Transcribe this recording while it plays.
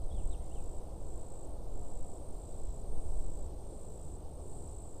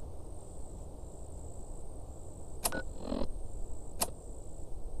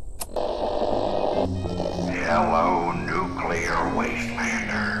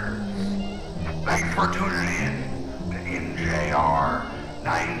Thanks for tuning in to NJR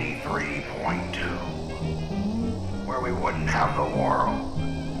 93.2, where we wouldn't have the world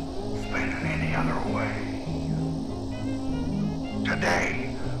spinning any other way.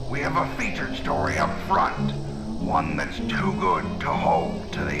 Today, we have a featured story up front, one that's too good to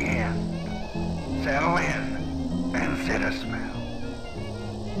hold to the end. Settle in and sit a smell.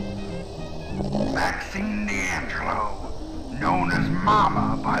 Maxine DeAngelo, known as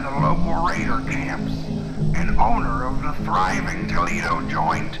Mama by the local raider camps, and owner of the thriving Toledo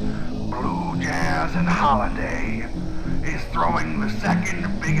joint, Blue Jazz and Holiday, is throwing the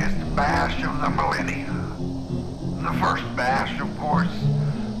second biggest bash of the millennia. The first bash, of course,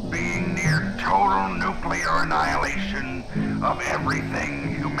 being near total nuclear annihilation of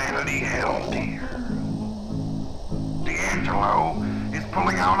everything humanity held dear. DeAngelo is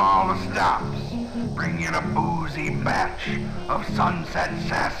pulling out all the stops, bringing in a boozy batch of Sunset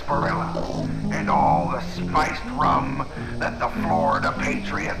Sarsaparilla and all the spiced rum that the Florida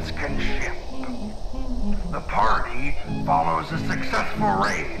Patriots can ship. The party follows a successful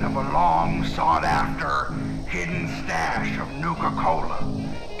raid of a long sought-after hidden stash of Nuka Cola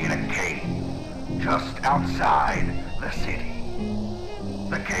in a cave just outside the city.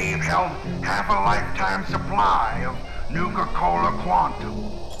 The cave held half a lifetime supply of Nuka Cola Quantum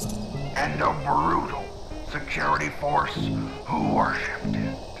and a brutal security force who worshipped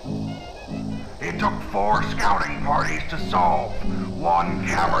it. It took 4 scouting parties to solve one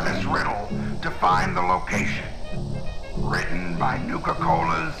cavernous riddle to find the location, written by Nuka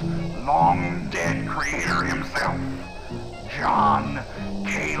Cola's long-dead creator himself, John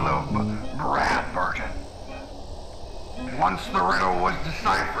Caleb Bradburton. Once the riddle was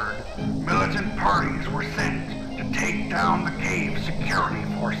deciphered, militant parties were sent to take down the cave's security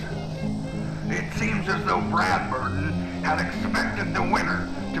forces. It seems as though Bradburton had expected the winner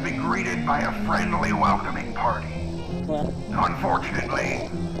to be greeted by a friendly welcoming party. Unfortunately,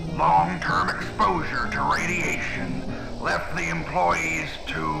 long-term exposure to radiation left the employees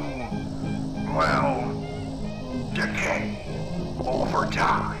to, well, decay over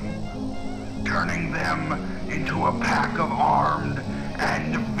time, turning them into a pack of armed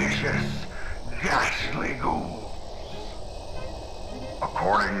and vicious, ghastly ghouls.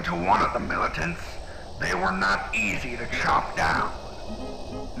 According to one of the militants, they were not easy to chop down.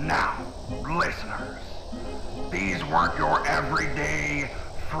 Now, listeners, these weren't your everyday,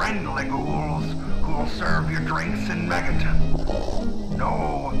 friendly ghouls who'll serve your drinks in Megaton.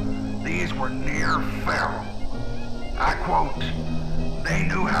 No, these were near feral. I quote, "They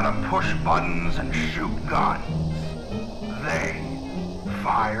knew how to push buttons and shoot guns. They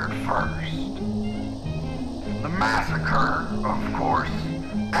fired first." The massacre, of course,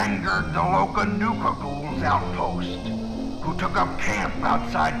 angered the local Nuka Ghouls outpost, who took up camp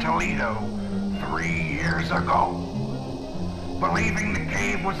outside Toledo 3 years ago. Believing the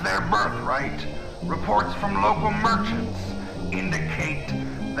cave was their birthright, reports from local merchants indicate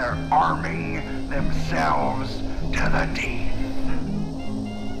they're arming themselves to the teeth.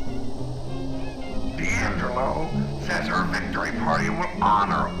 DeAngelo says her victory party will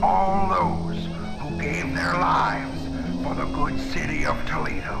honor all those who gave their lives for the good city of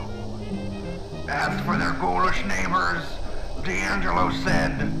Toledo. As for their ghoulish neighbors, DeAngelo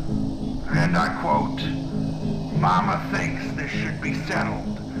said, and I quote, "Mama thinks this should be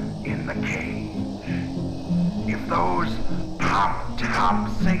settled in the cage. If those top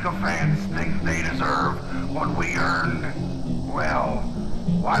sycophants think they deserve what we earned, well,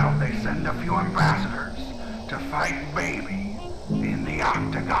 why don't they send a few ambassadors to fight Baby in the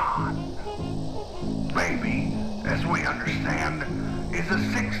octagon?" Baby, as we understand, is a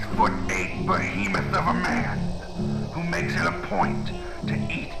 6'8" behemoth of a man who makes it a point to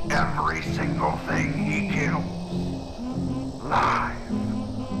eat every single thing he kills. Live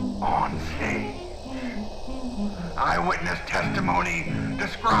on stage. Eyewitness testimony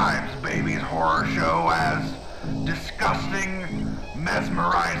describes Baby's horror show as disgusting,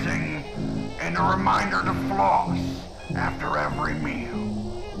 mesmerizing, and a reminder to floss after every meal.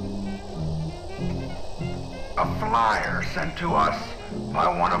 A flyer sent to us by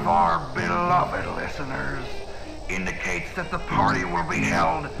one of our beloved listeners indicates that the party will be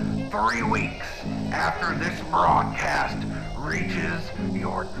held 3 weeks after this broadcast reaches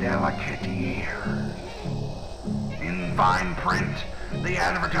your delicate ears. In fine print, the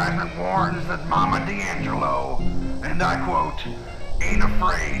advertisement warns that Mama DeAngelo, and I quote, "ain't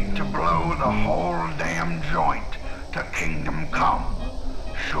afraid to blow the whole damn joint to kingdom come,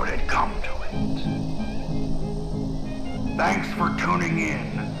 should it come to it." Thanks for tuning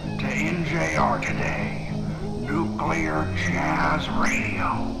in to NJR Today, Nuclear Jazz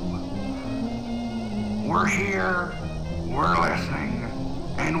Radio. We're here, we're listening,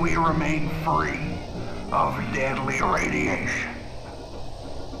 and we remain free of deadly radiation.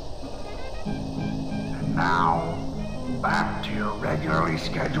 And now, back to your regularly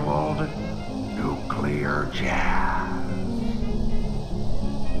scheduled nuclear jazz.